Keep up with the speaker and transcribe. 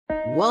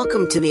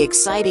Welcome to the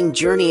exciting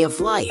journey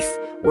of life,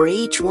 where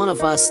each one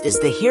of us is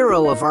the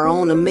hero of our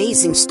own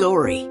amazing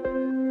story.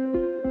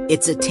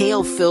 It's a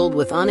tale filled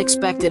with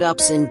unexpected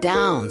ups and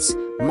downs,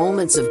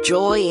 moments of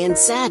joy and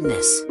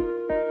sadness.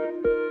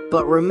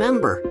 But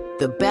remember,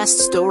 the best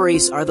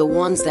stories are the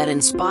ones that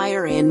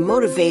inspire and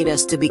motivate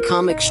us to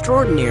become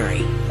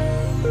extraordinary.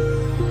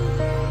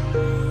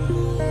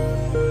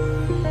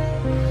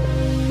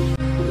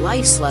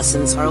 Life's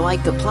lessons are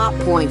like the plot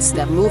points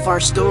that move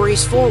our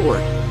stories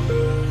forward.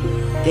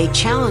 They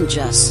challenge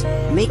us,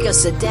 make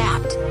us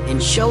adapt,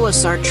 and show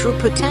us our true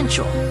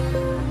potential.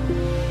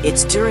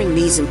 It's during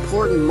these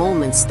important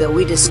moments that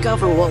we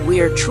discover what we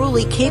are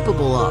truly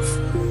capable of.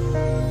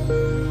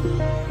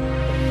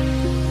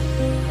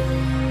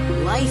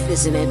 Life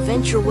is an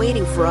adventure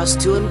waiting for us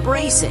to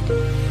embrace it.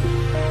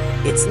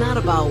 It's not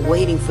about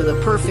waiting for the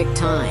perfect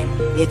time,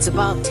 it's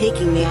about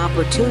taking the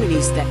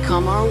opportunities that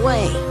come our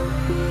way.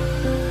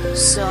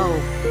 So,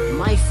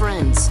 my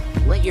friends,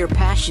 let your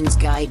passions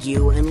guide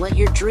you and let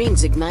your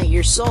dreams ignite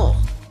your soul.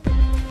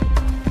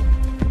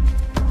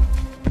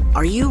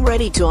 Are you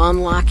ready to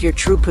unlock your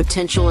true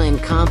potential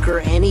and conquer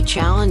any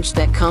challenge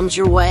that comes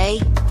your way?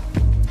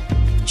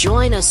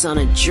 Join us on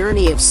a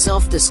journey of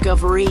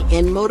self-discovery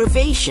and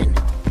motivation.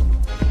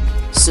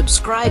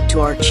 Subscribe to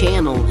our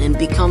channel and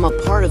become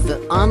a part of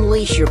the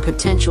Unleash Your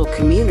Potential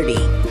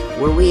community,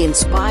 where we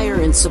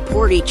inspire and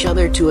support each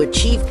other to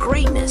achieve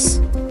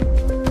greatness.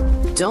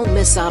 Don't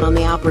miss out on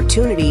the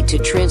opportunity to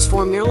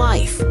transform your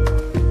life.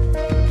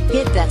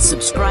 Hit that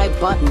subscribe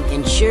button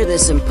and share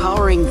this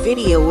empowering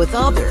video with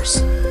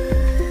others.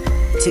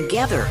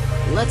 Together,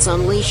 let's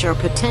unleash our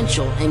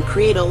potential and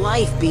create a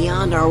life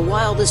beyond our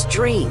wildest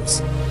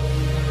dreams.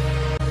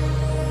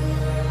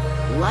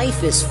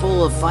 Life is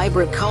full of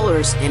vibrant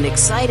colors and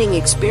exciting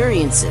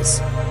experiences.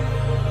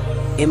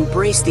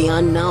 Embrace the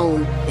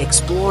unknown,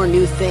 explore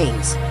new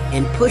things,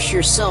 and push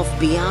yourself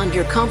beyond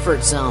your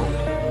comfort zone.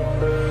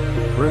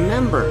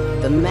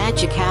 Remember, the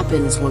magic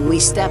happens when we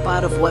step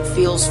out of what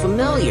feels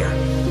familiar.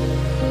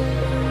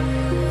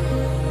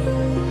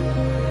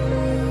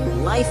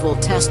 Life will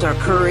test our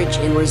courage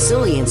and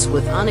resilience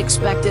with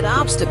unexpected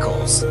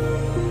obstacles.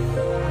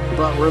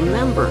 But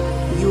remember,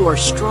 you are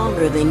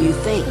stronger than you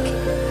think.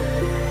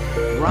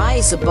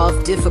 Rise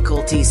above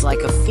difficulties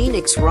like a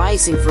phoenix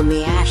rising from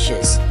the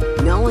ashes,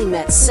 knowing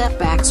that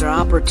setbacks are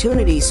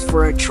opportunities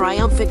for a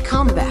triumphant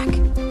comeback.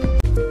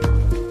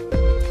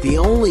 The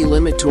only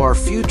limit to our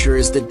future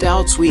is the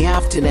doubts we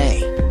have today.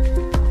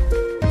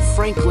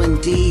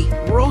 Franklin D.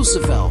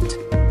 Roosevelt.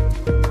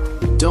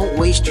 Don't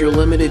waste your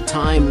limited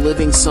time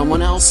living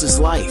someone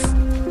else's life.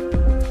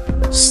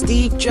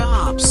 Steve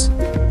Jobs.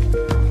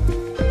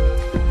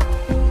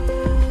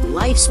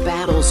 Life's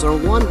battles are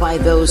won by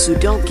those who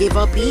don't give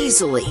up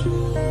easily.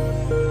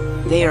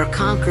 They are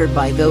conquered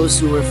by those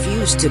who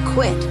refuse to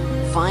quit,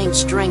 find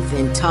strength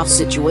in tough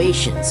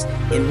situations,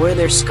 and wear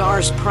their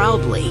scars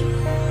proudly.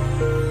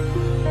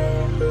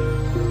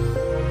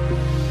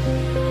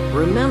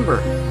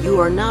 Remember, you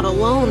are not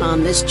alone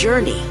on this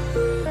journey.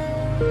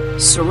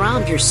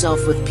 Surround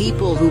yourself with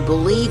people who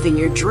believe in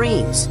your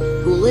dreams,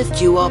 who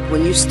lift you up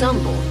when you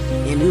stumble,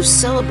 and who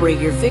celebrate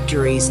your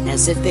victories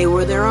as if they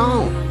were their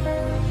own.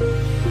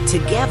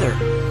 Together,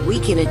 we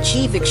can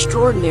achieve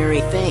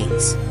extraordinary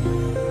things.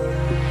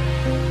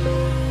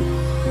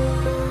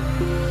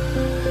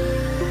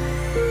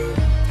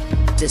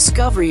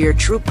 Discover your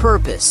true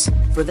purpose,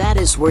 for that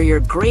is where your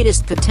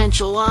greatest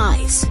potential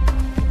lies.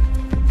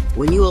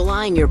 When you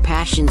align your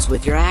passions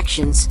with your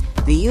actions,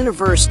 the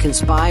universe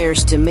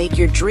conspires to make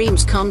your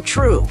dreams come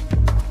true.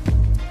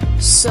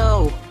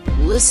 So,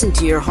 listen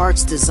to your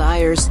heart's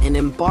desires and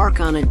embark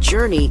on a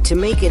journey to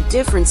make a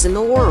difference in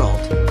the world.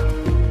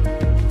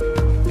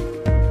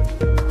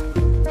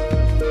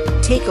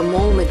 Take a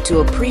moment to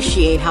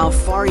appreciate how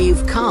far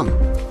you've come.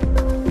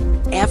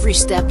 Every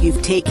step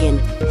you've taken,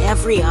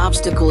 every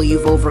obstacle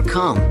you've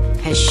overcome,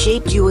 has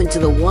shaped you into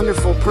the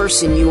wonderful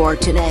person you are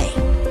today.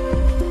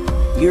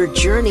 Your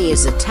journey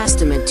is a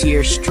testament to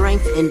your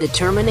strength and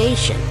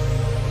determination.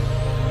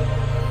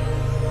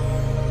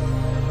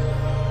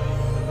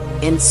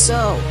 And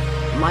so,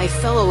 my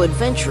fellow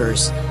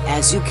adventurers,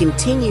 as you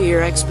continue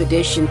your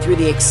expedition through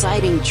the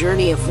exciting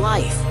journey of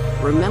life,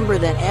 remember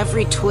that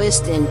every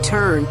twist and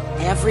turn,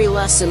 every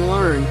lesson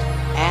learned,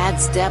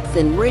 adds depth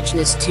and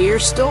richness to your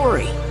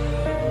story.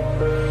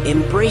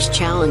 Embrace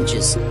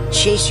challenges,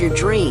 chase your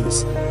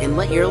dreams, and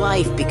let your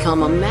life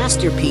become a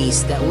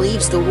masterpiece that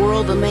leaves the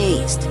world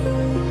amazed.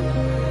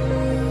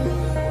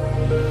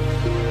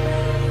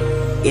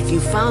 If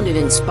you found it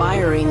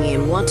inspiring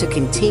and want to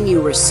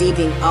continue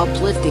receiving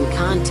uplifting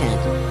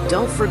content,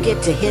 don't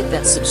forget to hit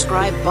that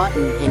subscribe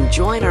button and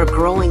join our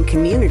growing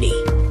community.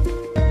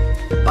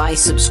 By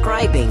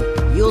subscribing,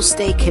 you'll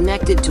stay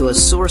connected to a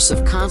source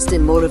of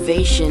constant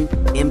motivation,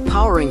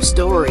 empowering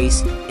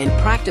stories, and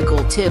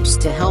practical tips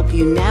to help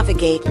you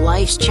navigate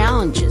life's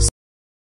challenges.